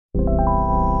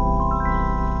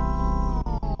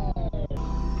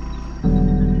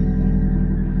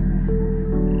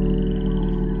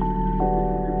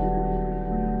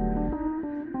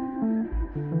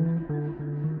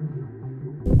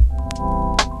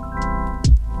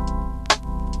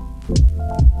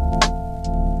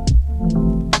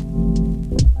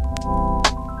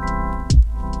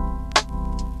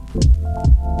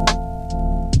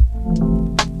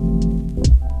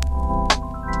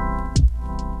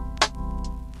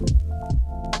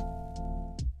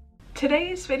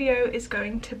Today's video is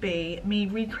going to be me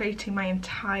recreating my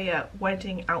entire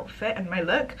wedding outfit and my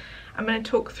look. I'm going to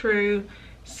talk through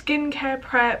skincare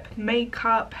prep,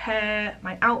 makeup, hair,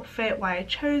 my outfit, why I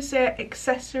chose it,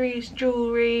 accessories,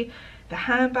 jewellery, the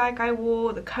handbag I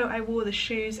wore, the coat I wore, the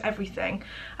shoes, everything,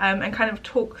 and kind of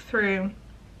talk through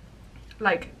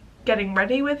like getting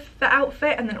ready with the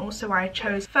outfit and then also why I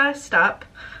chose. First up,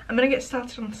 I'm going to get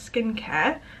started on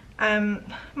skincare.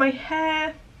 My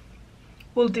hair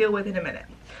we'll deal with in a minute,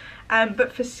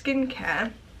 but for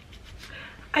skincare,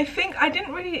 I think I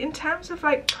didn't really, in terms of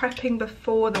like prepping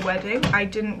before the wedding, I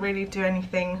didn't really do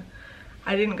anything.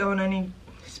 I didn't go on any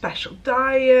special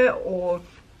diet or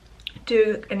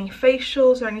do any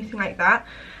facials or anything like that.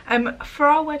 For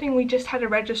our wedding we just had a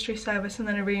registry service and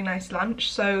then a really nice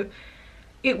lunch, so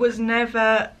it was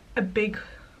never a big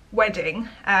wedding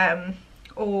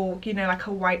or, you know, like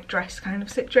a white dress kind of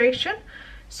situation.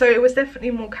 So it was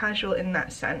definitely more casual in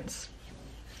that sense.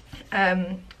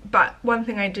 But one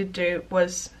thing I did do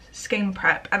was skin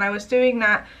prep, and I was doing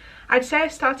that, I'd say I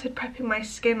started prepping my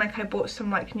skin, like I bought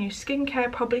some like new skincare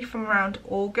probably from around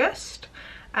August.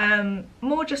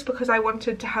 More just because I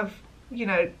wanted to have, you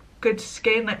know, good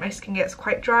skin. Like my skin gets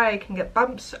quite dry, I can get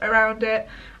bumps around it.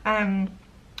 And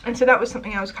so that was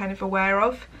something I was kind of aware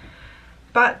of.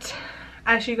 But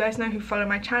as you guys know who follow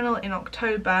my channel, in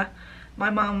October my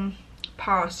mum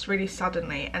passed really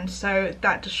suddenly, and so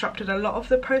that disrupted a lot of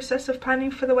the process of planning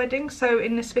for the wedding. So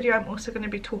in this video I'm also going to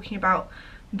be talking about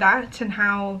that and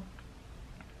how,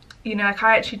 you know, like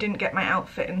I actually didn't get my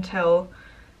outfit until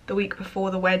the week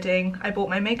before the wedding. I bought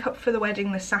my makeup for the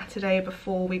wedding the Saturday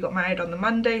before we got married on the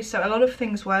Monday, so a lot of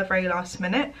things were very last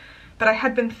minute, but I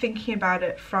had been thinking about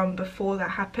it from before that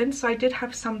happened, so I did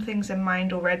have some things in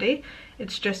mind already.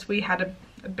 It's just we had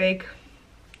a big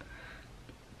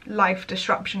life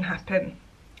disruption happen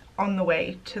on the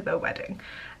way to the wedding.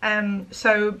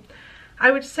 So I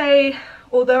would say,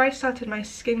 although I started my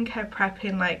skincare prep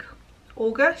in like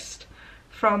August,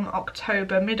 from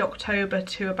October, mid-October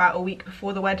to about a week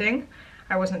before the wedding,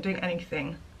 I wasn't doing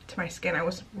anything to my skin. I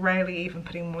was rarely even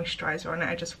putting moisturiser on it.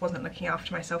 I just wasn't looking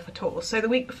after myself at all. So the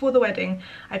week before the wedding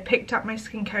I picked up my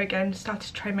skincare again, started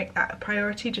to try and make that a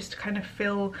priority just to kind of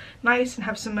feel nice and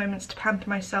have some moments to pamper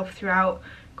myself throughout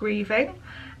grieving.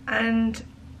 And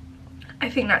I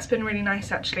think that's been really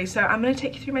nice actually. So I'm going to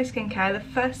take you through my skincare.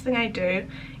 The first thing I do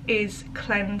is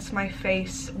cleanse my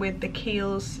face with the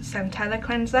Kiehl's Centella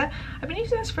cleanser. I've been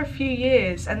using this for a few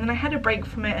years and then I had a break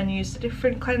from it and used a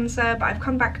different cleanser, but I've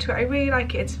come back to it. I really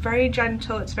like it. It's very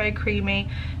gentle, it's very creamy.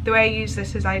 The way I use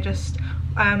this is I just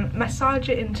massage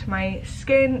it into my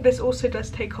skin. This also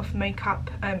does take off makeup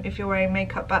if you're wearing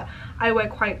makeup, but I wear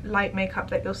quite light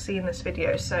makeup that you'll see in this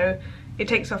video, so it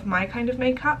takes off my kind of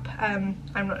makeup. I'm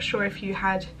not sure if you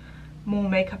had more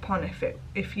makeup on,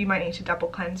 if you might need to double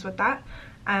cleanse with that.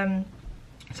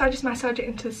 So I just massage it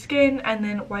into the skin and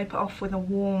then wipe it off with a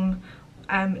warm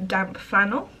damp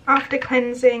flannel. After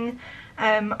cleansing,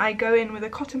 I go in with a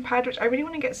cotton pad, which I really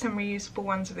want to get some reusable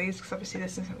ones of these because obviously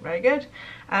this isn't very good.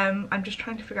 I'm just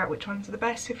trying to figure out which ones are the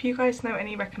best. If you guys know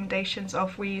any recommendations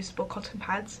of reusable cotton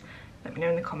pads, let me know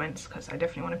in the comments because I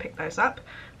definitely want to pick those up.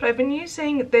 But I've been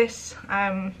using this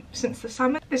since the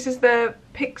summer. This is the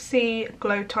Pixie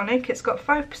Glow Tonic. It's got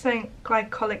 5%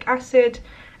 glycolic acid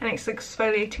and it's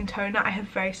exfoliating toner. I have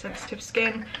very sensitive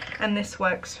skin and this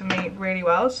works for me really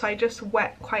well. So I just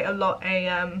wet quite a lot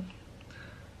a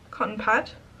cotton pad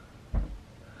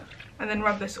and then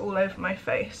rub this all over my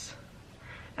face.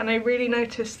 And I really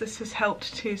noticed this has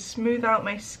helped to smooth out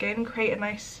my skin, create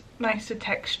a nicer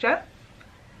texture,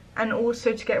 and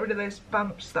also to get rid of those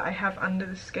bumps that I have under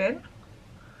the skin.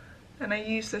 And I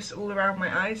use this all around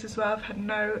my eyes as well. I've had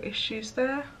no issues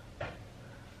there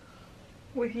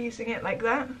with using it like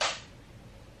that.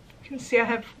 You can see I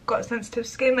have got sensitive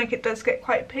skin, like it does get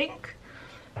quite pink,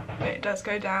 but it does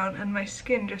go down and my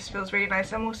skin just feels really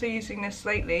nice. I'm also using this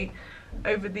lately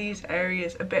over these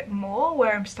areas a bit more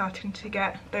where I'm starting to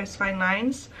get those fine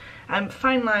lines.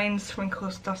 Fine lines,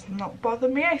 wrinkles does not bother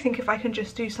me. I think if I can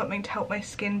just do something to help my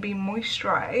skin be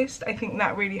moisturised, I think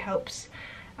that really helps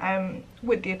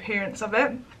with the appearance of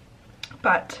it.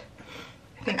 But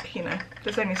I think, you know,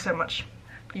 there's only so much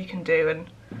you can do,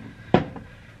 and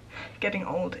getting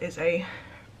old is a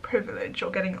privilege,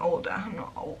 or getting older. I'm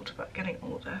not old, but getting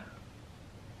older.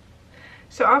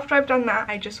 So after I've done that,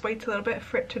 I just wait a little bit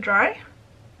for it to dry,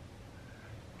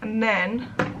 and then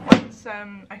once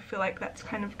I feel like that's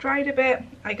kind of dried a bit,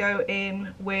 I go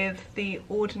in with the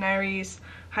Ordinary's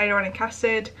hyaluronic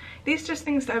acid. These are just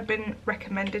things that have been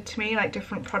recommended to me, like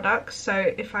different products,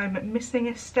 so if I'm missing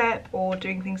a step or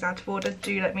doing things out of order,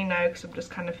 do let me know because I'm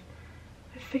just kind of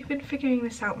I've been figuring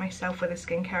this out myself with the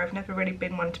skincare. I've never really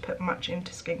been one to put much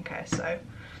into skincare, so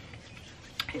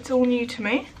it's all new to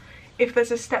me. If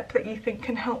there's a step that you think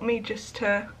can help me just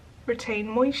to retain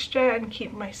moisture and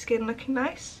keep my skin looking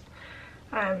nice,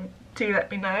 do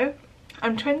let me know.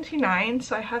 I'm 29,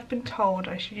 so I have been told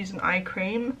I should use an eye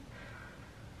cream.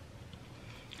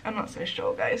 I'm not so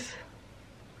sure, guys.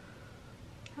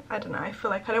 I don't know, I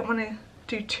feel like I don't want to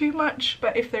do too much,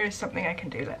 but if there is something I can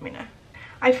do, let me know.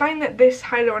 I find that this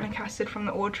hyaluronic acid from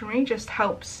The Ordinary just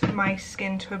helps my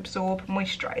skin to absorb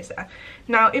moisturiser.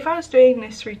 Now, if I was doing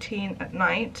this routine at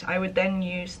night, I would then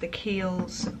use the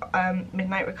Kiehl's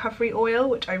Midnight Recovery Oil,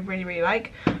 which I really, really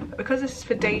like. But because this is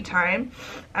for daytime,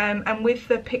 and with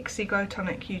the Pixi Glow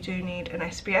Tonic, you do need an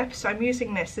SPF. So I'm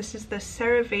using this. This is the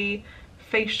CeraVe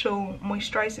Facial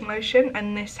Moisturising Lotion,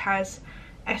 and this has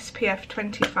SPF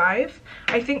 25.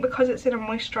 I think because it's in a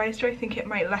moisturiser, I think it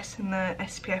might lessen the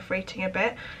SPF rating a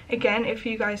bit. Again, if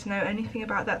you guys know anything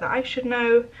about that I should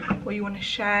know, or you want to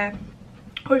share,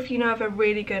 or if you know of a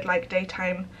really good like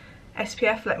daytime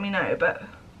SPF, let me know. But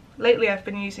lately I've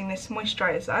been using this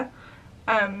moisturiser,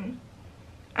 and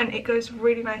it goes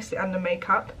really nicely under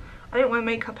makeup. I don't wear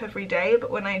makeup every day, but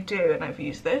when I do and I've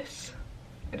used this,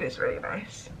 it is really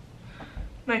nice.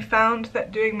 And I found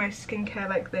that doing my skincare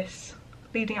like this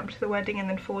leading up to the wedding and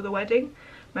then for the wedding,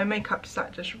 my makeup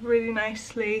sat just really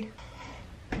nicely.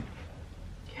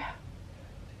 Yeah.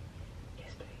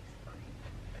 Yes, please.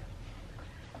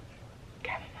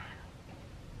 Chamomile.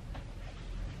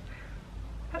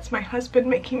 That's my husband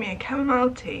making me a chamomile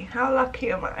tea. How lucky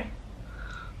am I?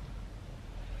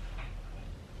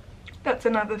 That's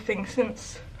another thing.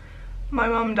 Since my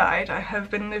mum died, I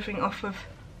have been living off of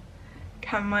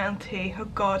chamomile tea. Oh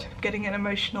god, I'm getting an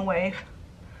emotional wave.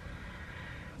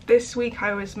 This week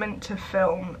I was meant to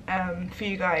film for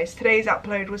you guys. Today's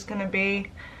upload was going to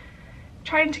be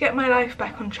trying to get my life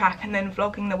back on track and then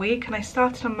vlogging the week, and I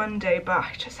started on Monday, but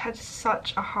I just had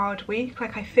such a hard week.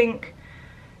 Like, I think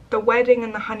the wedding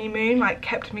and the honeymoon like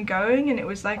kept me going, and it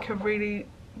was like a really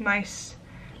nice,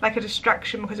 like a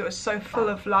distraction because it was so full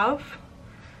of love.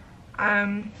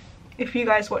 If you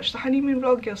guys watch the honeymoon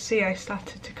vlog, you'll see I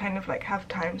started to kind of like have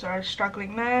times where I was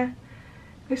struggling there.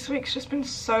 This week's just been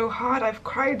so hard. I've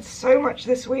cried so much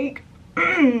this week.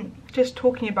 Just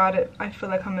talking about it, I feel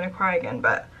like I'm gonna cry again,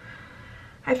 but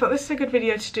I thought this is a good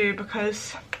video to do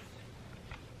because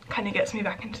it kind of gets me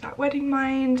back into that wedding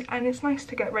mind, and it's nice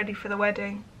to get ready for the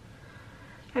wedding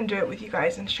and do it with you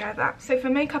guys and share that. So for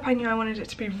makeup, I knew I wanted it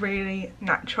to be really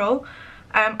natural.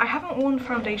 I haven't worn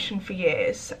foundation for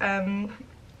years,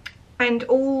 and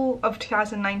all of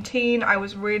 2019 I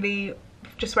was really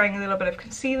just wearing a little bit of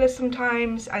concealer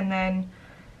sometimes and then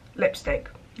lipstick.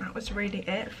 That was really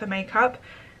it for makeup.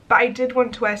 But I did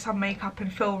want to wear some makeup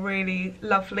and feel really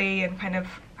lovely and kind of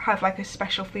have like a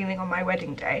special feeling on my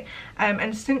wedding day.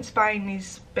 And since buying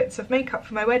these bits of makeup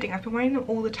for my wedding, I've been wearing them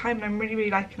all the time and I'm really, really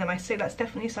liking them. I say that's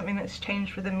definitely something that's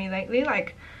changed within me lately.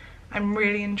 Like, I'm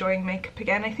really enjoying makeup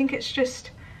again. I think it's just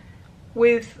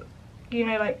with, you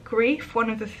know, like grief,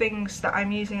 one of the things that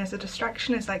I'm using as a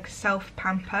distraction is like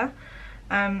self-pamper.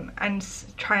 And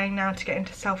trying now to get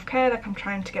into self-care. Like, I'm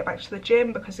trying to get back to the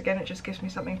gym because again it just gives me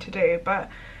something to do. But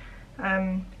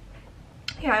yeah,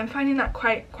 I'm finding that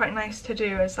quite nice to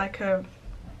do as like a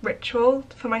ritual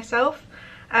for myself.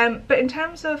 But in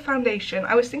terms of foundation,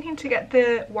 I was thinking to get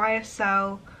the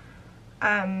YSL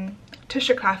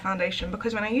Touche Eclat foundation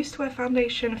because when I used to wear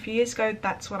foundation a few years ago,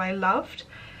 that's what I loved.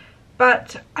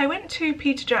 But I went to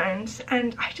Peter Jones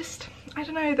and I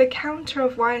don't know, the counter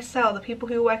of YSL, the people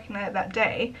who were working there that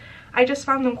day, I just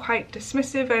found them quite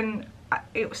dismissive, and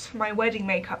it was for my wedding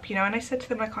makeup, you know, and I said to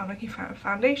them, like, I'm looking for a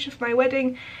foundation for my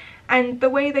wedding, and the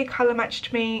way they colour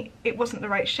matched me, it wasn't the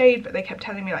right shade, but they kept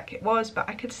telling me like it was, but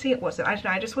I could see it wasn't. I don't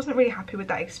know, I just wasn't really happy with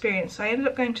that experience, so I ended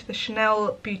up going to the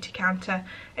Chanel beauty counter,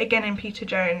 again in Peter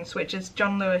Jones, which is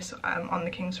John Lewis on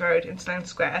the King's Road in Sloane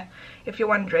Square, if you're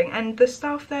wondering, and the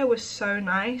staff there was so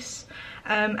nice.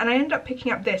 And I ended up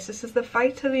picking up this. This is the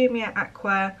Vitalumiere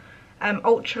Aqua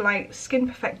Ultralight Skin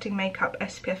Perfecting Makeup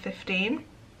SPF 15.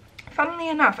 Funnily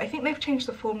enough, I think they've changed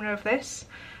the formula of this,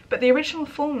 but the original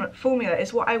formula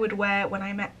is what I would wear when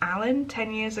I met Alan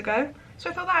 10 years ago. So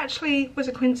I thought that actually was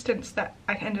a coincidence that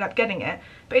I ended up getting it,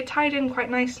 but it tied in quite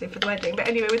nicely for the wedding. But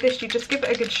anyway, with this you just give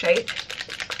it a good shake,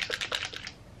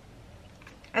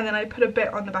 and then I put a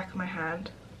bit on the back of my hand.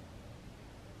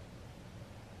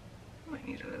 Might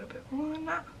need a little bit more than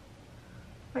that,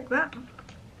 like that.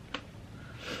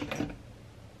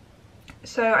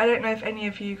 So I don't know if any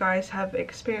of you guys have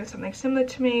experienced something similar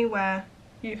to me where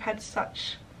you've had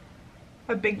such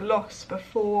a big loss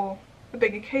before a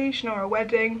big occasion or a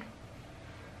wedding.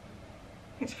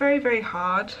 It's very, very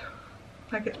hard.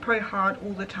 Like, it's probably hard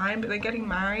all the time, but then getting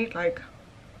married, like,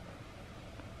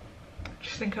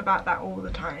 just think about that all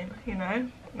the time, you know?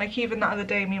 Like, even the other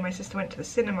day, me and my sister went to the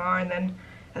cinema, and then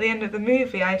at the end of the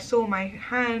movie, I saw my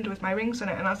hand with my rings on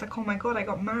it, and I was like, oh my god, I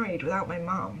got married without my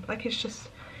mum. Like, it's just,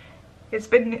 it's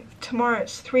been, tomorrow,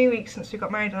 it's 3 weeks since we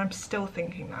got married, and I'm still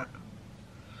thinking that.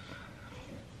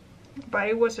 But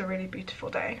it was a really beautiful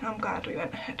day. I'm glad we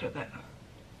went ahead with it.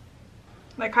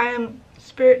 Like, I am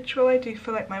spiritual. I do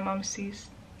feel like my mum sees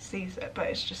it, but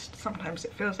it's just sometimes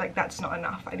it feels like that's not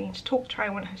enough. I need to talk to her. I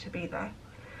want her to be there.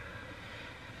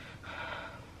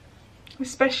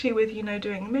 Especially with, you know,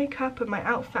 doing makeup and my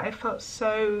outfit. I felt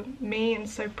so me and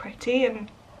so pretty,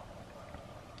 and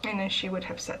I know she would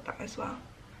have said that as well.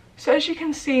 So as you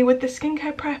can see, with the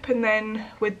skincare prep and then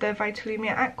with the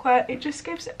Vitalumia Aqua, it just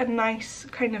gives a nice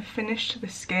kind of finish to the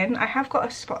skin. I have got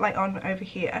a spotlight on over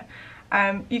here.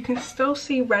 You can still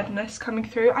see redness coming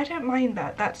through. I don't mind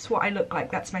that. That's what I look like.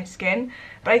 That's my skin.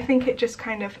 But I think it just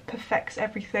kind of perfects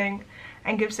everything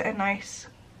and gives it a nice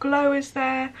glow is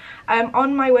there.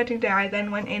 On my wedding day, I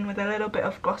then went in with a little bit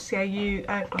of Glossier U,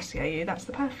 that's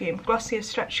the perfume, Glossier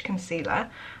Stretch Concealer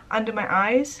under my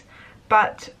eyes.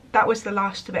 But that was the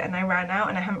last of it and I ran out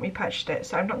and I haven't repurchased it,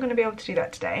 so I'm not going to be able to do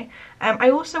that today. I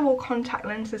also wore contact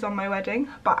lenses on my wedding,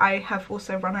 but I have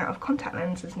also run out of contact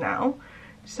lenses now,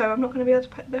 so I'm not going to be able to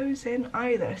put those in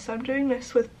either. So I'm doing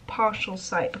this with partial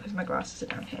sight because my glasses are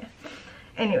down here.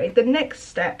 Anyway, the next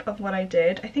step of what I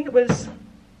did, I think it was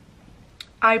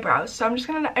eyebrows. So I'm just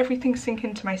going to let everything sink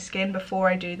into my skin before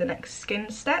I do the next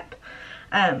skin step.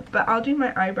 But I'll do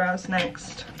my eyebrows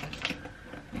next.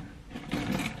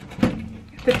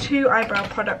 The two eyebrow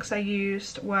products I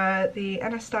used were the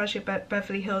Anastasia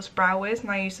Beverly Hills Brow Wiz, and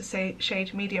I used the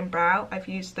shade Medium Brow. I've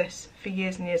used this for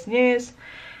years and years and years.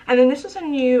 And then this was a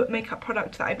new makeup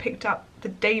product that I picked up the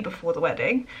day before the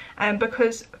wedding,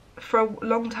 because for a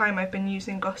long time I've been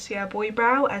using Glossier Boy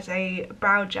Brow as a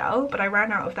brow gel, but I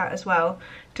ran out of that as well.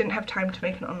 Didn't have time to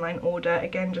make an online order,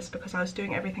 again just because I was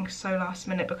doing everything so last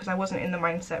minute because I wasn't in the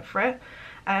mindset for it.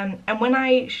 And when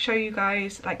I show you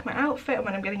guys like my outfit and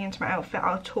when I'm getting into my outfit,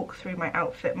 I'll talk through my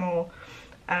outfit more,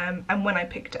 and when I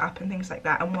picked it up and things like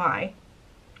that and why.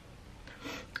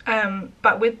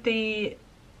 But with the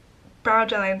brow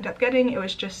gel I ended up getting, it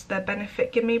was just the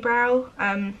Benefit Gimme Brow.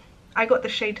 I got the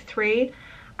shade 3.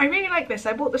 I really like this.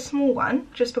 I bought the small one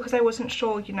just because I wasn't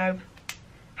sure, you know,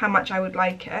 how much I would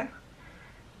like it.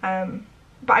 But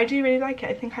I do really like it.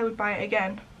 I think I would buy it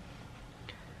again.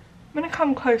 I'm going to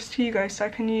come close to you guys so I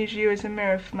can use you as a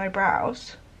mirror for my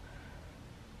brows.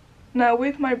 Now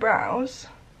with my brows,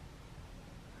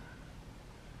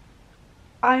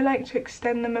 I like to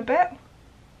extend them a bit.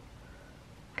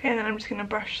 Okay, and then I'm just going to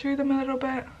brush through them a little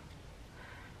bit.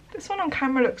 This one on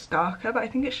camera looks darker, but I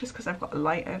think it's just because I've got a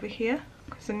light over here,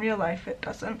 because in real life it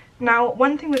doesn't. Now,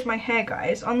 one thing with my hair,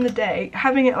 guys, on the day,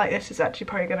 having it like this is actually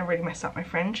probably going to really mess up my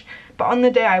fringe, but on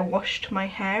the day I washed my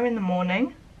hair in the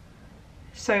morning,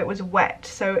 so it was wet.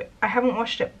 So I haven't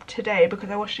washed it today because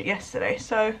I washed it yesterday,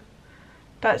 so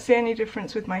that's the only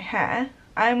difference with my hair.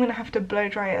 I'm going to have to blow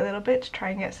dry it a little bit to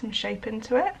try and get some shape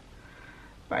into it,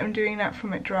 but I'm doing that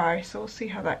from it dry, so we'll see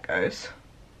how that goes.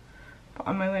 But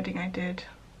on my wedding I did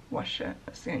wash it,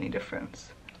 that's the only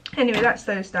difference. Anyway, that's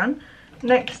those done.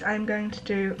 Next I'm going to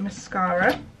do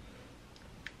mascara.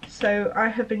 So I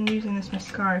have been using this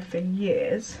mascara for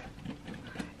years.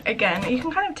 Again, you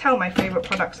can kind of tell my favourite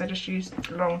products I just used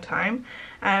for a long time.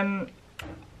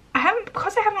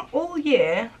 Because I haven't all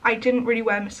year, I didn't really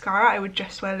wear mascara. I would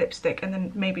just wear lipstick and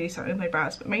then maybe do something with my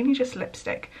brows, but mainly just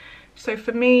lipstick. So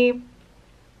for me,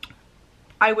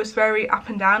 I was very up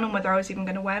and down on whether I was even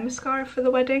going to wear mascara for the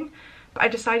wedding. But I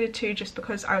decided to just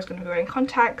because I was going to be wearing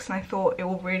contacts and I thought it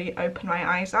will really open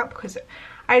my eyes up, because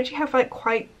I actually have like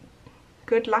quite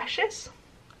good lashes.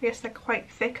 I guess they're quite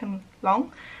thick and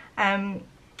long.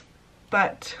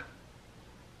 But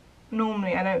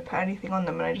normally I don't put anything on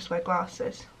them and I just wear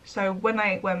glasses. So when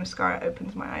I wear mascara it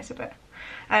opens my eyes a bit.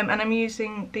 And I'm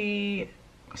using the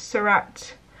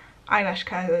Surratt eyelash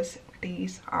curlers.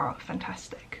 These are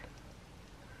fantastic.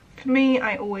 For me,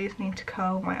 I always need to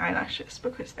curl my eyelashes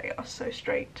because they are so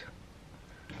straight.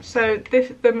 So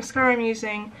the mascara I'm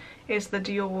using is the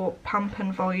Dior Pump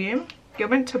and Volume. You're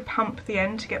meant to pump the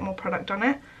end to get more product on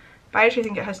it, but I actually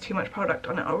think it has too much product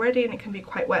on it already and it can be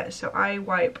quite wet, so I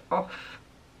wipe off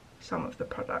some of the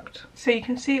product. So you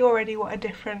can see already what a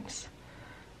difference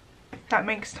that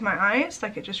makes to my eyes,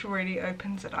 like it just really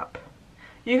opens it up.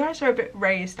 You guys are a bit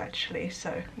raised actually,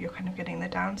 so you're kind of getting the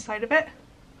downside of it.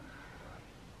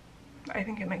 I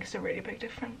think it makes a really big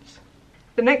difference.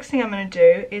 the next thing I'm going to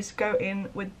do is go in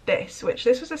with this, which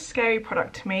this was a scary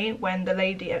product to me when the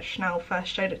lady at Chanel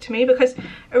first showed it to me, because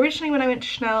originally when I went to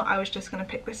Chanel I was just going to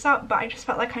pick this up, but I just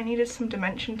felt like I needed some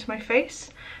dimension to my face,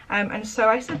 and so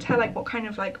I said to her, like, what kind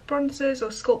of like bronzers or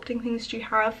sculpting things do you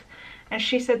have? And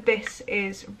she said this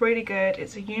is really good.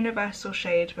 It's a universal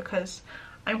shade because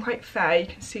I'm quite fair. You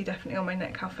can see definitely on my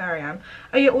neck how fair I am.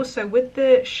 Oh yeah, also with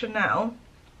the Chanel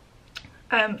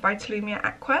Vitalumia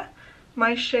Aqua,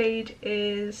 my shade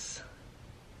is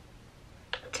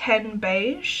 10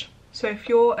 beige. So if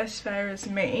you're as fair as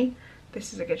me,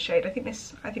 this is a good shade. I think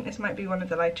this might be one of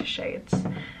the lighter shades.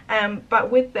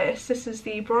 But with this is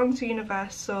the Bronzer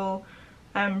Universal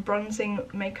bronzing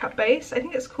makeup base. I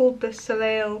think it's called the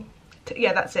Soleil.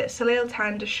 Yeah, that's it, Soleil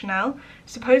Tan de Chanel.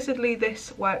 Supposedly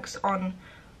this works on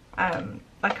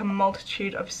like a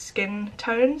multitude of skin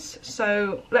tones,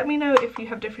 so let me know if you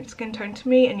have different skin tone to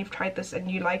me and you've tried this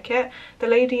and you like it. The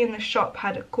lady in the shop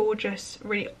had a gorgeous,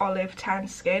 really olive tan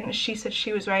skin. She said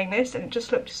she was wearing this and it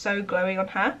just looked so glowy on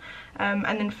her. And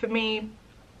then for me,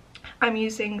 I'm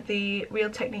using the Real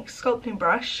Technique sculpting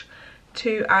brush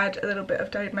to add a little bit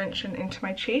of dimension into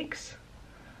my cheeks.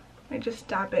 I just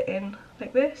dab it in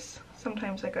like this.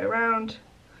 Sometimes I go around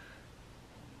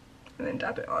and then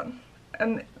dab it on.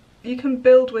 And you can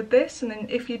build with this, and then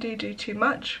if you do too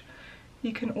much,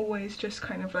 you can always just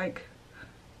kind of like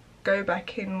go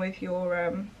back in with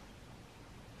your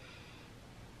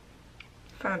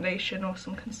foundation or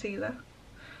some concealer.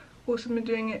 Also been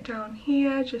doing it down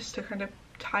here just to kind of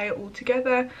tie it all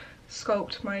together,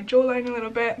 sculpt my jawline a little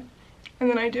bit, and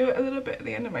then I do it a little bit at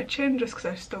the end of my chin just because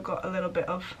I've still got a little bit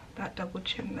of that double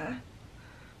chin there.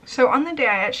 So on the day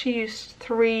I actually used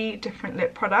 3 different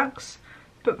lip products,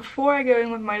 but before I go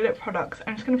in with my lip products,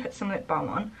 I'm just going to put some lip balm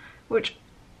on, which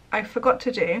I forgot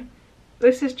to do.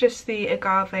 This is just the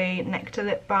Agave Nectar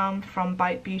Lip Balm from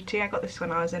Bite Beauty. I got this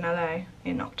when I was in LA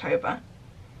in October.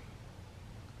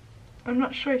 I'm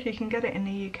not sure if you can get it in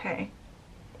the UK,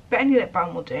 but any lip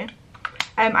balm will do.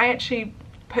 I actually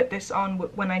put this on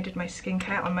when I did my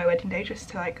skincare on my wedding day just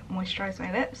to like moisturise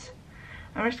my lips.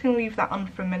 I'm just going to leave that on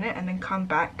for a minute and then come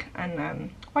back and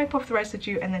wipe off the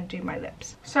residue and then do my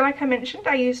lips. So like I mentioned,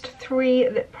 I used 3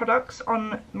 lip products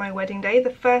on my wedding day. The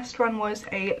first one was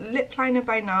a lip liner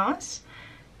by NARS.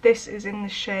 This is in the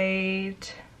shade,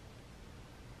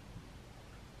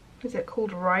 is it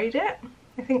called Ride It?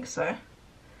 I think so.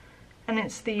 And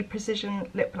it's the Precision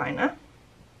Lip Liner.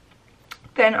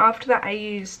 Then after that I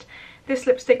used this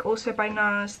lipstick, also by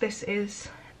NARS. This is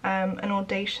an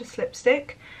audacious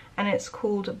lipstick and it's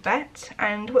called Bet.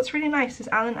 And what's really nice is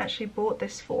Alan actually bought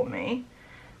this for me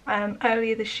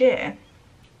earlier this year.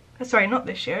 Sorry, not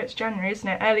this year, it's January, isn't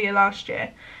it? Earlier last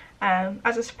year,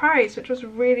 as a surprise, which was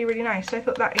really, really nice. So I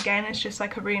thought that again is just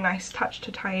like a really nice touch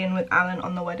to tie in with Alan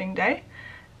on the wedding day.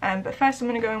 But first I'm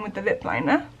going to go in with the lip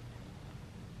liner.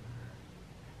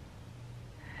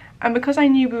 And because I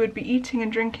knew we would be eating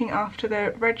and drinking after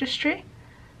the registry,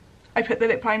 I put the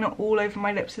lip liner all over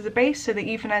my lips as a base, so that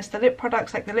even as the lip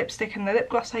products like the lipstick and the lip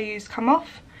gloss I use come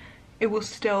off, it will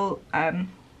still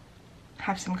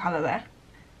have some colour there.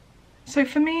 So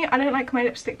for me, I don't like my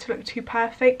lipstick to look too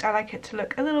perfect. I like it to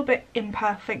look a little bit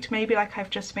imperfect, maybe like I've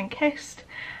just been kissed.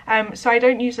 So I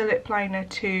don't use a lip liner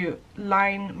to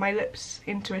line my lips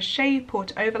into a shape or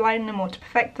to overline them or to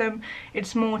perfect them.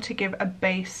 It's more to give a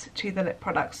base to the lip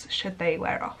products should they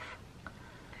wear off.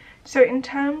 So in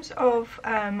terms of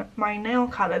my nail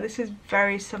colour, this is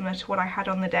very similar to what I had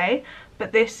on the day,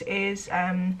 but this is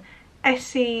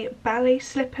Essie ballet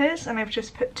slippers, and I've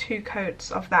just put 2 coats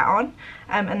of that on,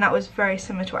 and that was very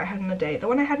similar to what I had on the day. The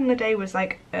one I had on the day was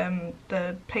like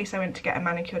the place I went to get a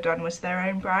manicure done was their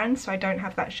own brand, so I don't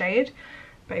have that shade,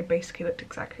 but it basically looked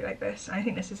exactly like this. And I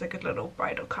think this is a good little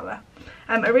bridal colour.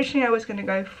 Originally I was going to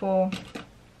go for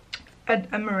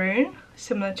a maroon,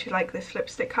 similar to like this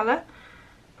lipstick colour.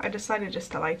 I decided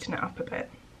just to lighten it up a bit,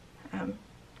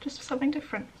 just for something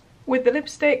different. With the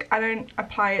lipstick, I don't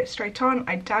apply it straight on.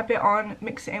 I dab it on,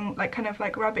 mix it in, like kind of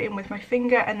like rub it in with my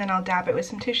finger, and then I'll dab it with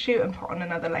some tissue and put on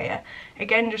another layer.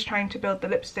 Again, just trying to build the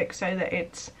lipstick so that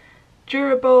it's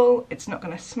durable, it's not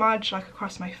going to smudge like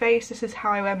across my face. This is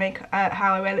how I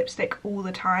wear lipstick all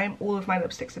the time. All of my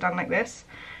lipsticks are done like this.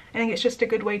 I think it's just a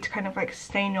good way to kind of like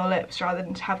stain your lips rather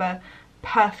than to have a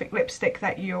perfect lipstick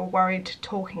that you're worried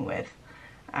talking with.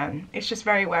 It's just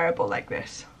very wearable like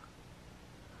this.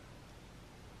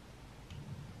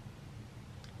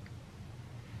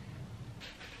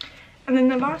 And then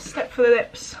the last step for the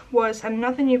lips was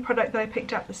another new product that I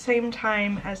picked up at the same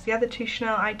time as the other 2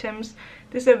 Chanel items.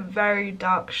 This is a very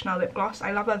dark Chanel lip gloss.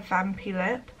 I love a vampy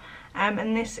lip.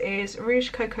 And this is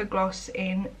Rouge Coco Gloss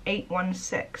in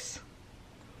 816.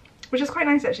 which is quite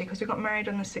nice actually because we got married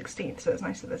on the 16th, so it's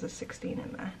nice that there's a 16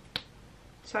 in there.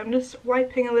 So I'm just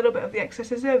wiping a little bit of the excess.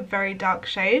 This is a very dark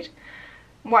shade.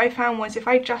 What I found was if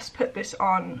I just put this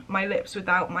on my lips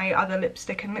without my other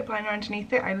lipstick and lip liner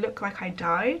underneath it, I look like I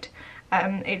dyed.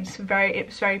 It's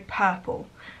very purple.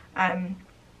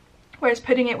 Whereas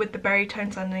putting it with the berry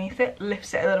tones underneath it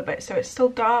lifts it a little bit, so it's still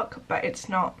dark, but it's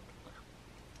not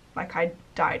like I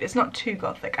dyed. It's not too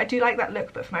gothic. I do like that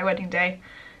look, but for my wedding day,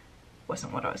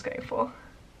 wasn't what I was going for.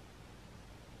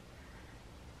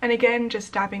 And again,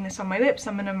 just dabbing this on my lips,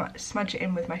 I'm gonna smudge it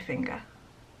in with my finger.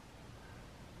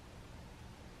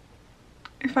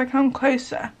 If I come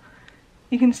closer,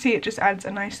 you can see it just adds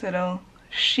a nice little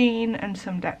sheen and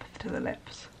some depth to the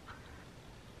lips.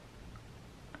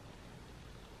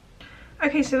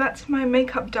 Okay, so that's my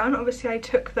makeup done. Obviously I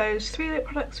took those 3 lip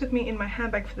products with me in my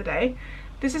handbag for the day.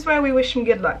 This is where we wish me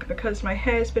good luck because my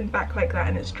hair's been back like that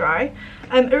and it's dry.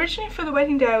 Originally for the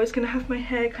wedding day I was going to have my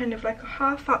hair kind of like a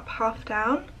half up, half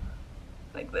down,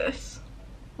 like this,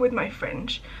 with my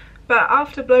fringe. But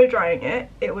after blow drying it,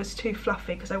 it was too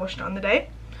fluffy because I washed it on the day.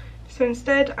 So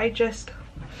instead I just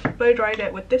blow dried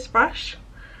it with this brush.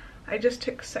 I just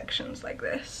took sections like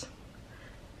this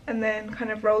and then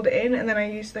kind of rolled it in, and then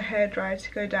I used the hairdryer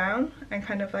to go down and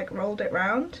kind of like rolled it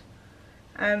round.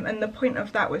 And the point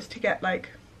of that was to get like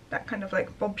that kind of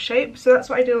like bob shape. So that's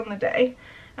what I did on the day.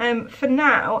 For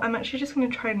now, I'm actually just going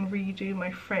to try and redo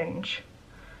my fringe.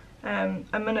 I'm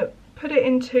going to put it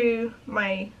into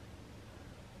my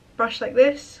brush like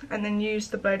this and then use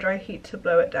the blow dry heat to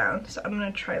blow it down. So I'm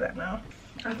going to try that now.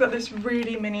 I've got this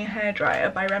really mini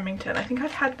hairdryer by Remington. I think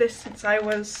I've had this since I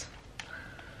was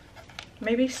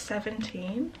maybe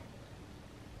 17.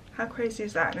 How crazy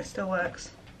is that? And it still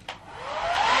works.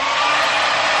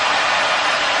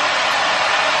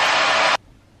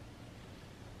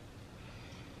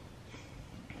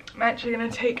 I'm actually going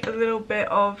to take a little bit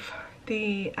of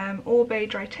the Orbe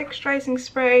Dry Texturizing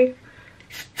Spray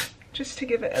just to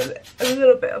give it a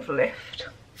little bit of lift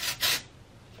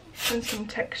and some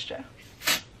texture.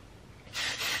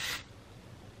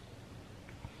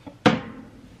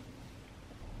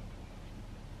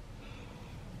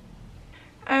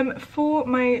 For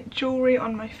my jewellery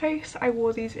on my face, I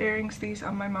wore these earrings. These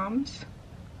are my mum's,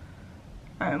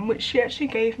 which she actually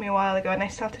gave me a while ago, and I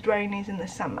started wearing these in the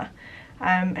summer.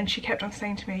 And she kept on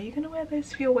saying to me, are you going to wear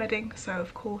those for your wedding? So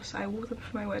of course I wore them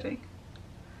for my wedding,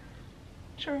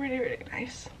 which are really, really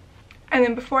nice. And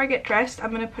then before I get dressed,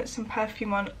 I'm going to put some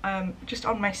perfume on, just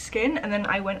on my skin, and then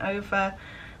I went over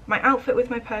my outfit with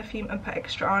my perfume and put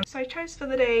extra on. So I chose for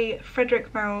the day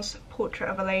Frederic Malle's Portrait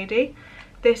of a Lady.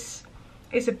 This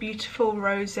is a beautiful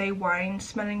rosé wine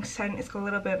smelling scent. It's got a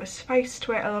little bit of a spice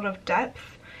to it, a lot of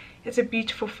depth. It's a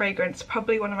beautiful fragrance,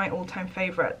 probably one of my all-time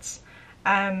favourites.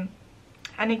 And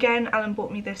again, Alan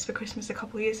bought me this for Christmas a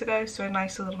couple of years ago, so a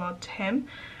nice little nod to him.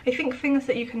 I think things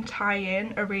that you can tie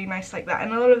in are really nice like that,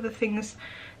 and a lot of the things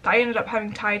that I ended up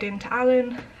having tied in to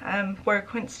Alan were a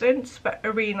coincidence, but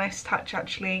a really nice touch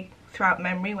actually throughout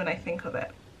memory when I think of it.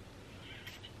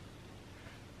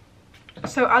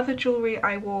 So other jewellery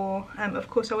I wore, of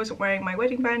course I wasn't wearing my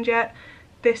wedding band yet.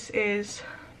 This is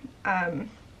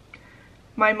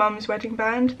my mum's wedding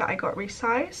band that I got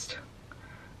resized.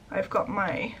 I've got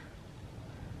my,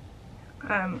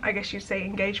 I guess you'd say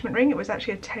engagement ring. It was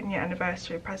actually a 10-year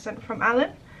anniversary present from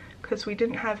Alan because we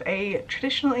didn't have a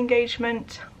traditional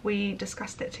engagement. We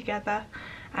discussed it together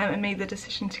and made the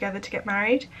decision together to get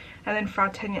married. And then for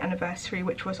our 10-year anniversary,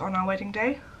 which was on our wedding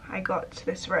day, I got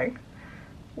this ring,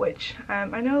 which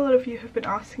I know a lot of you have been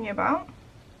asking about.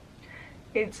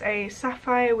 It's a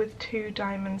sapphire with 2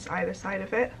 diamonds either side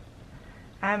of it,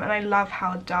 and I love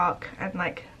how dark and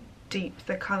like deep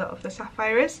the colour of the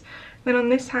sapphire is. Then on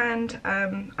this hand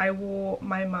I wore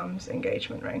my mum's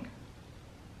engagement ring.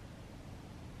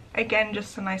 Again,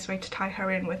 just a nice way to tie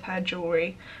her in with her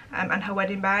jewellery and her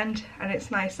wedding band, and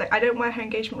it's nice. Like, I don't wear her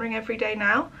engagement ring every day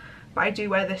now, but I do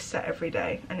wear this set every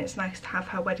day, and it's nice to have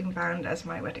her wedding band as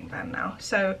my wedding band now.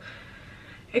 So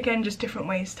again, just different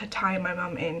ways to tie my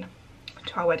mum in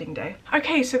to our wedding day.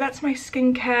 Okay, so that's my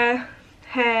skincare,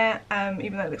 hair,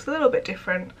 even though it looks a little bit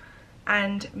different,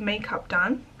 and makeup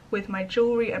done with my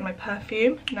jewellery and my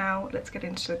perfume. Now let's get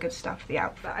into the good stuff, the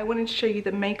outfit. I wanted to show you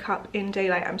the makeup in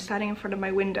daylight. I'm standing in front of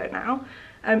my window now.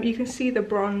 You can see the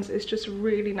bronze is just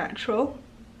really natural.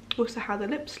 Also how the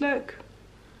lips look.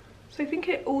 So I think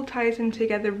it all ties in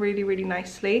together really, really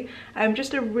nicely.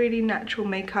 Just a really natural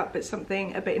makeup, but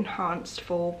something a bit enhanced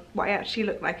for what I actually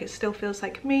look like. It still feels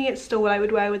like me. It's still what I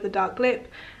would wear with the dark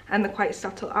lip and the quite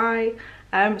subtle eye.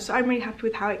 So I'm really happy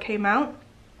with how it came out.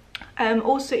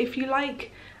 Also, if you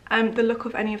like the look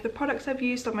of any of the products I've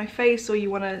used on my face, or you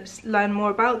want to learn more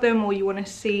about them, or you want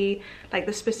to see like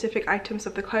the specific items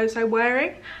of the clothes I'm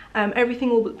wearing, everything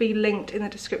will be linked in the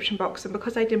description box. And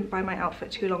because I didn't buy my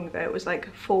outfit too long ago, it was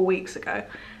like 4 weeks ago,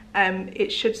 it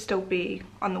should still be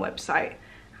on the website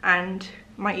and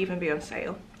might even be on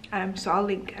sale. So I'll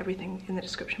link everything in the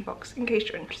description box in case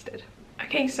you're interested.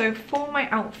 Okay, so for my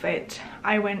outfit,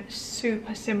 I went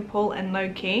super simple and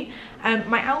low-key.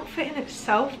 My outfit in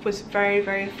itself was very,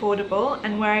 very affordable,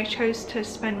 and where I chose to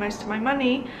spend most of my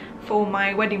money for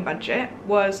my wedding budget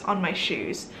was on my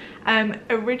shoes.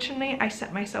 Originally, I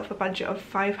set myself a budget of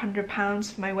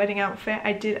 £500 for my wedding outfit.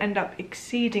 I did end up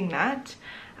exceeding that,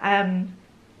 and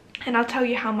I'll tell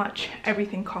you how much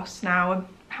everything costs now. I'm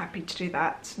happy to do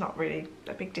that. It's not really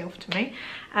a big deal to me,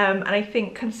 and I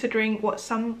think considering what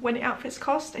some wedding outfits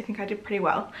cost, I think I did pretty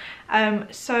well.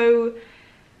 So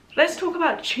let's talk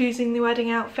about choosing the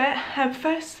wedding outfit.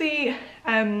 Firstly,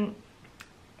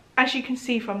 as you can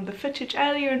see from the footage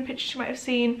earlier and pictures you might have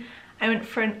seen, I went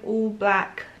for an all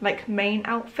black like main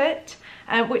outfit,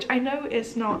 which I know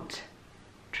is not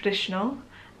traditional.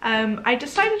 I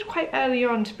decided quite early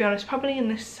on, to be honest, probably in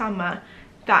the summer,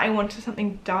 that I wanted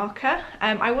something darker.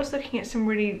 I was looking at some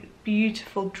really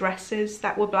beautiful dresses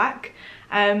that were black.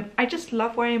 I just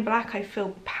love wearing black. I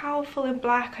feel powerful in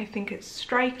black. I think it's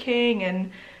striking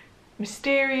and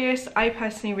mysterious. I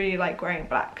personally really like wearing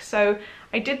black, so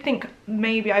I did think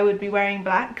maybe I would be wearing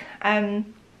black,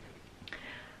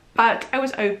 but I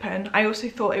was open. I also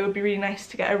thought it would be really nice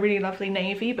to get a really lovely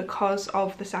navy because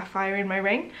of the sapphire in my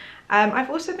ring. I've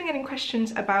also been getting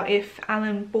questions about if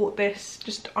Alan bought this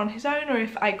just on his own or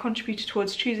if I contributed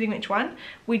towards choosing which one.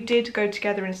 We did go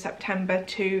together in September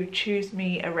to choose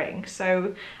me a ring,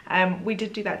 so we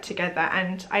did do that together,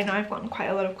 and I know I've gotten quite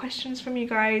a lot of questions from you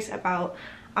guys about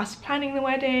us planning the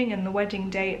wedding and the wedding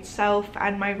day itself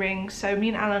and my ring, so me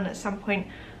and Alan at some point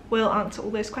will answer all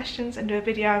those questions and do a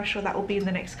video. I'm sure that will be in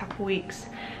the next couple weeks.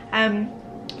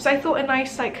 So I thought a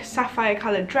nice like sapphire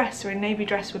coloured dress or a navy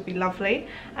dress would be lovely,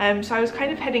 so I was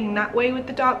kind of heading that way with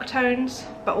the dark tones,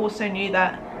 but also knew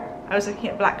that I was looking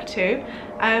at black too.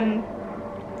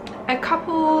 A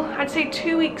couple, I'd say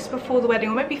 2 weeks before the wedding,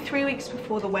 or maybe 3 weeks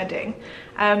before the wedding,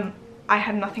 I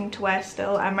had nothing to wear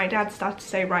still, and my dad started to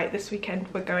say, right, this weekend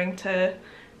we're going to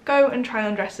go and try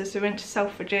on dresses. So we went to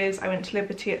Selfridges, I went to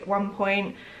Liberty at one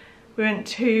point, we went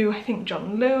to, I think,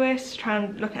 John Lewis to try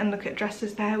and look at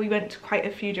dresses there. We went to quite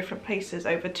a few different places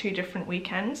over 2 different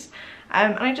weekends,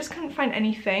 and I just couldn't find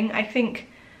anything. I think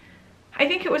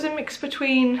it was a mix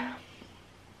between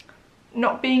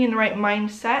not being in the right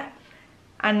mindset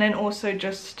and then also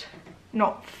just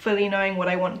not fully knowing what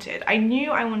I wanted. I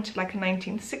knew I wanted like a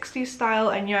 1960s style.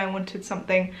 I knew I wanted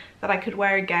something that I could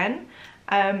wear again,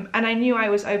 and I knew I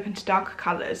was open to darker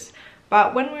colours.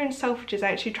 But when we were in Selfridges,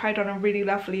 I actually tried on a really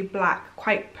lovely black,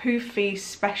 quite poofy,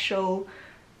 special,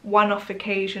 one-off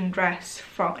occasion dress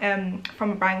from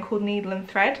a brand called Needle and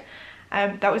Thread.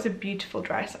 That was a beautiful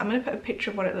dress. I'm going to put a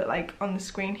picture of what it looked like on the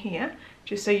screen here,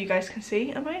 just so you guys can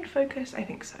see. Am I in focus? I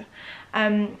think so.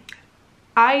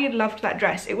 I loved that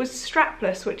dress. It was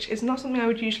strapless, which is not something I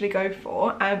would usually go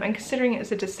for, and considering it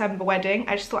was a December wedding,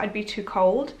 I just thought I'd be too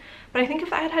cold. But I think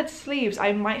if I had had sleeves,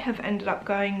 I might have ended up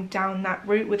going down that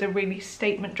route with a really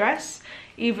statement dress.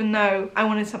 Even though I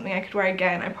wanted something I could wear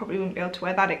again, I probably wouldn't be able to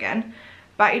wear that again.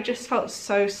 But it just felt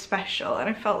so special, and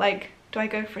I felt like, do I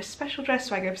go for a special dress?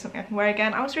 Do I go for something I can wear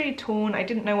again? I was really torn. I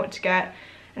didn't know what to get,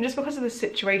 and just because of the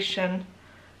situation,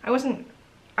 I wasn't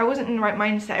in the right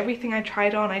mindset. Everything I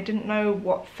tried on, I didn't know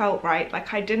what felt right.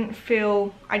 Like I don't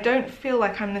feel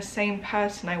like I'm the same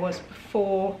person I was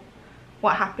before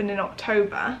what happened in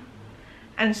October.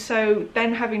 And so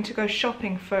then having to go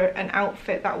shopping for an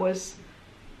outfit that was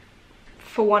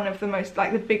for one of the most,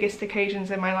 like the biggest occasions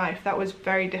in my life, that was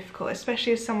very difficult,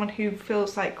 especially as someone who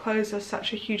feels like clothes are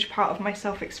such a huge part of my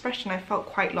self-expression. I felt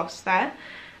quite lost there.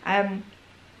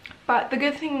 But the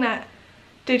good thing that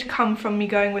did come from me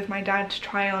going with my dad to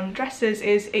try on dresses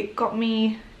is it got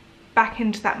me back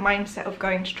into that mindset of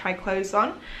going to try clothes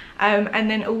on, and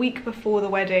then a week before the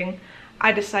wedding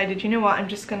I decided, you know what, I'm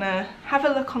just gonna have a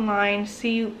look online,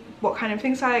 see what kind of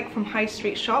things I like from high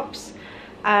street shops,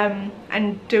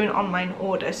 and do an online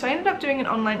order. So I ended up doing an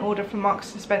online order from Marks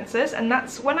 & Spencer's, and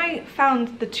that's when I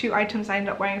found the 2 items I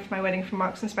ended up wearing for my wedding from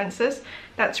Marks & Spencer's.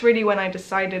 That's really when I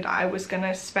decided I was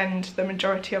gonna spend the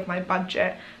majority of my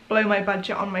budget, blow my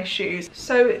budget on my shoes.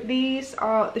 So these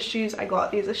are the shoes I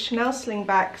got. These are Chanel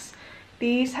slingbacks.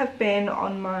 These have been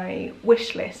on my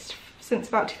wish list since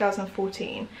about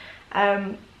 2014.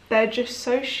 They're just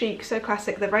so chic, so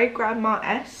classic. They're very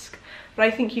grandma-esque, but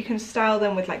I think you can style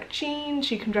them with like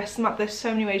jeans, you can dress them up. There's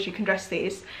so many ways you can dress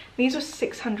these. These were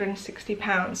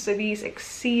 £660, so these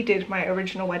exceeded my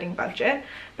original wedding budget,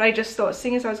 but I just thought,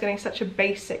 seeing as I was getting such a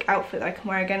basic outfit that I can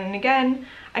wear again and again,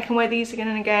 I can wear these again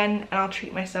and again, and I'll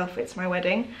treat myself, it's my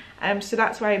wedding. So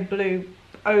that's where I blew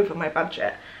over my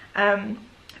budget.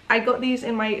 I got these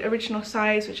in my original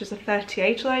size, which is a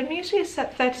 38, although I'm usually a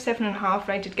 37.5, and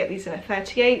I did get these in a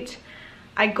 38.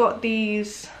 I got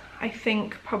these, I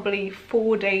think, probably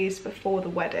 4 days before the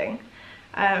wedding.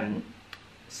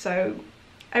 So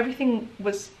everything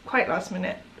was quite last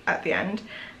minute at the end.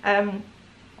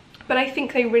 But I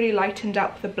think they really lightened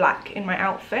up the black in my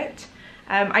outfit.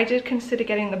 I did consider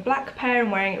getting the black pair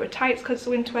and wearing it with tights because it's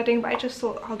a winter wedding, but I just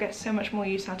thought I'll get so much more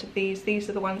use out of these. These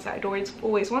are the ones that I'd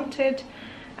always wanted.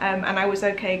 And I was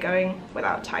okay going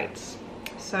without tights.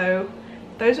 So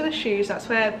those are the shoes. That's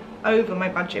where over my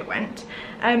budget went.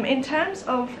 In terms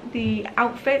of the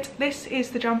outfit, this is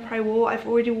the jumper I wore. I've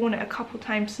already worn it a couple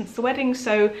times since the wedding,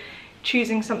 so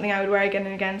choosing something I would wear again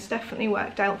and again has definitely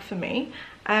worked out for me.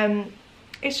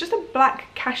 It's just a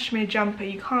black cashmere jumper.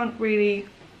 You can't really,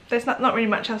 there's not really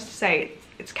much else to say.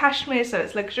 It's cashmere, so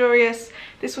it's luxurious.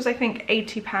 This was, I think,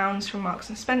 £80 from Marks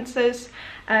and Spencer's.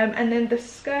 And then the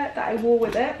skirt that I wore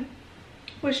with it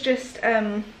was just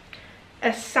a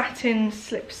satin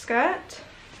slip skirt,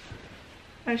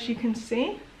 as you can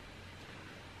see.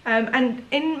 And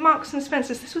in Marks and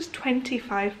Spencer's, this was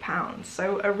 £25,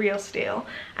 so a real steal.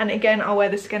 And again, I'll wear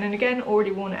this again and again,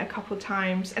 already worn it a couple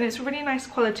times, and it's really nice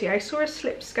quality. I saw a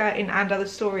slip skirt in And Other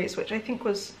Stories, which I think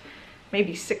was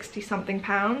maybe 60 something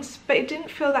pounds, but it didn't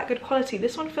feel that good quality.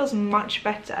 This one feels much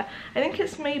better. I think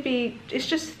it's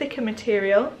just thicker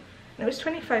material, and it was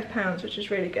 £25, which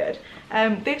is really good.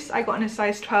 This I got in a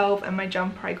size 12, and my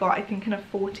jumper I got, I think, in a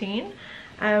 14.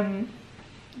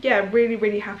 Yeah,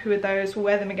 really happy with those. We'll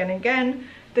wear them again and again.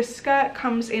 The skirt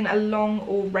comes in a long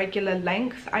or regular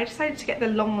length. I decided to get the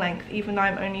long length even though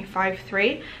I'm only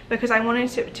 5'3", because I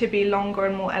wanted it to be longer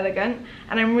and more elegant,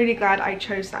 and I'm really glad I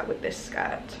chose that with this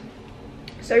skirt.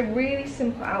 So really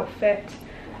simple outfit,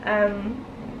 and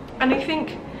I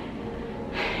think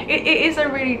it is a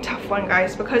really tough one,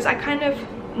 guys, because I kind of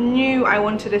knew I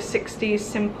wanted a 60s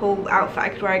simple outfit I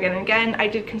could wear again and again. I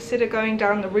did consider going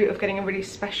down the route of getting a really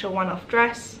special one-off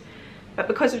dress, but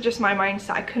because of just my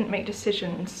mindset, I couldn't make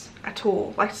decisions at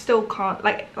all. I still can't,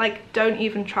 like don't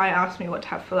even try to ask me what to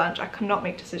have for lunch. I cannot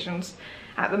make decisions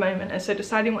at the moment, and so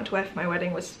deciding what to wear for my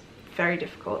wedding was very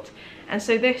difficult. And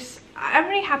so this, I'm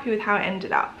really happy with how it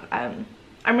ended up. I'm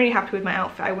really happy with my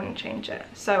outfit. I wouldn't change it.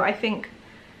 So I think,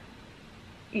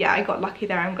 yeah, I got lucky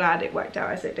there. I'm glad it worked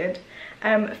out as it did.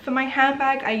 For my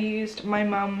handbag, I used my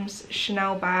mum's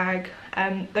Chanel bag.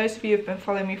 Those of you who've been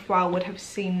following me for a while would have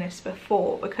seen this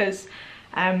before, because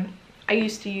I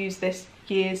used to use this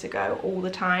years ago all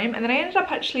the time, and then I ended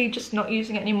up actually just not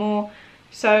using it anymore.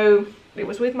 So it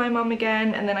was with my mum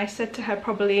again, and then I said to her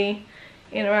probably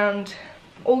in around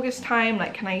August time,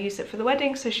 like, can I use it for the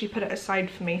wedding? So she put it aside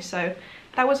for me, so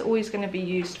that was always going to be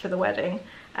used for the wedding.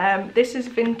 This is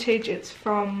vintage. It's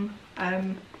from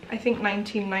I think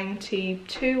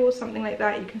 1992 or something like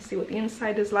that. You can see what the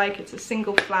inside is like. It's a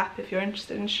single flap if you're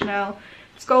interested in Chanel.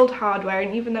 It's gold hardware,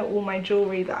 and even though all my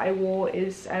jewellery that I wore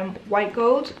is white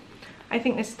gold, I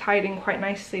think this tied in quite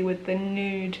nicely with the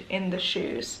nude in the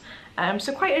shoes.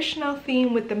 So quite a Chanel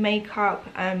theme with the makeup,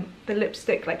 the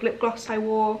lipstick, like lip gloss I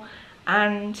wore,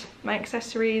 and my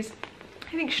accessories.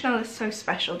 I think Chanel is so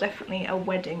special, definitely a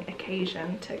wedding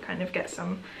occasion to kind of get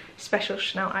some special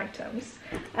Chanel items.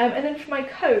 And then for my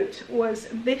coat was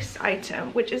this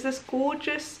item, which is this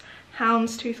gorgeous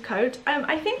houndstooth coat.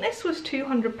 I think this was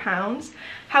 £200.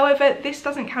 However, this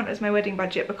doesn't count as my wedding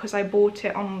budget because I bought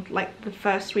it on like the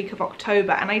first week of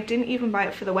October, and I didn't even buy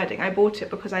it for the wedding. I bought it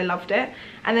because I loved it,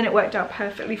 and then it worked out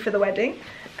perfectly for the wedding.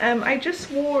 I just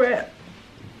wore it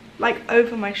like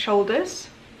over my shoulders,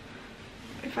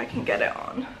 if I can get it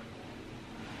on.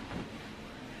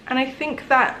 And I think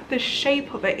that the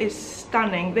shape of it is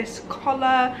stunning. This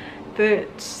collar, the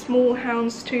small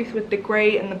houndstooth with the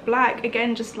grey and the black,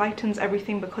 again just lightens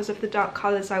everything because of the dark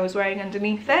colours I was wearing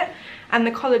underneath it, and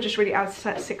the collar just really adds to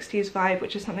that 60s vibe,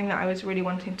 which is something that I was really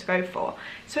wanting to go for.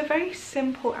 So a very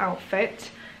simple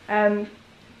outfit.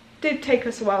 Did take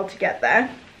us a while to get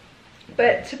there,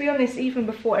 but to be honest, even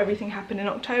before everything happened in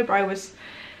October, I was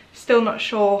still not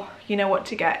sure, you know, what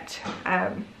to get.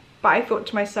 But I thought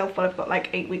to myself, well, I've got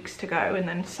like 8 weeks to go, and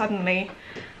then suddenly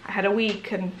I had a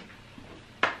week and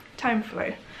time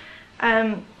flew.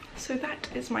 So that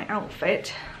is my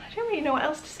outfit. I don't really know what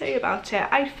else to say about it.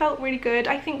 I felt really good.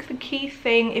 I think the key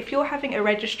thing, if you're having a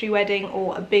registry wedding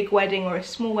or a big wedding or a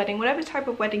small wedding, whatever type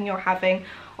of wedding you're having,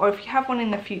 or if you have one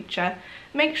in the future,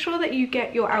 make sure that you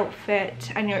get your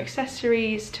outfit and your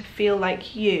accessories to feel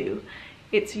like you.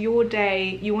 It's your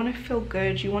day, you want to feel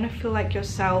good, you want to feel like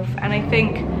yourself. And I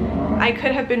think I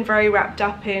could have been very wrapped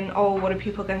up in, oh, what are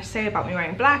people going to say about me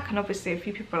wearing black? And obviously a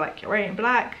few people are like, you're wearing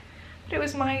black. But it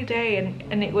was my day,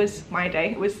 and it was my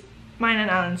day. It was mine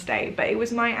and Alan's day, but it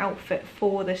was my outfit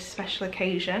for this special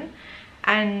occasion.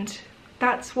 And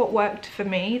that's what worked for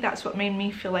me. That's what made me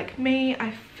feel like me.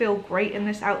 I feel great in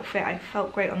this outfit. I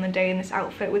felt great on the day in this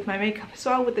outfit with my makeup as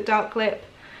well, with the dark lip.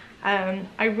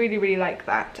 I really like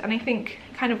that, and I think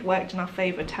it kind of worked in our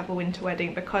favour to have a winter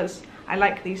wedding because I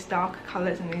like these darker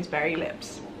colours and these berry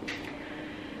lips.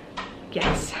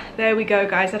 Yes, there we go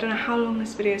guys. I don't know how long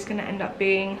this video is going to end up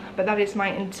being, but that is my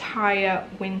entire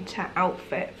winter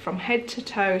outfit from head to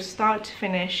toe, start to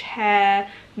finish. Hair,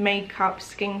 makeup,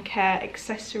 skincare,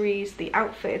 accessories, the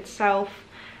outfit itself.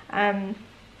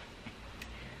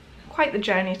 Quite the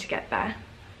journey to get there.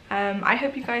 I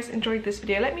hope you guys enjoyed this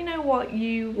video. Let me know what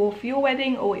you wore for your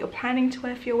wedding or what you're planning to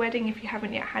wear for your wedding if you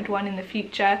haven't yet had one in the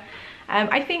future.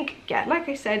 I think, yeah, like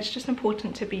I said, it's just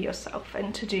important to be yourself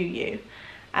and to do you.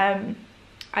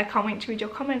 I can't wait to read your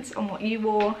comments on what you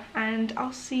wore, and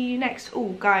I'll see you next.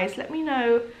 Oh guys, let me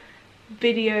know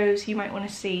videos you might want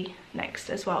to see next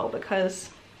as well, because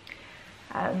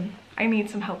I need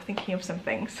some help thinking of some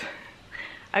things.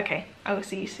 Okay, I will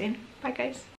see you soon. Bye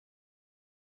guys.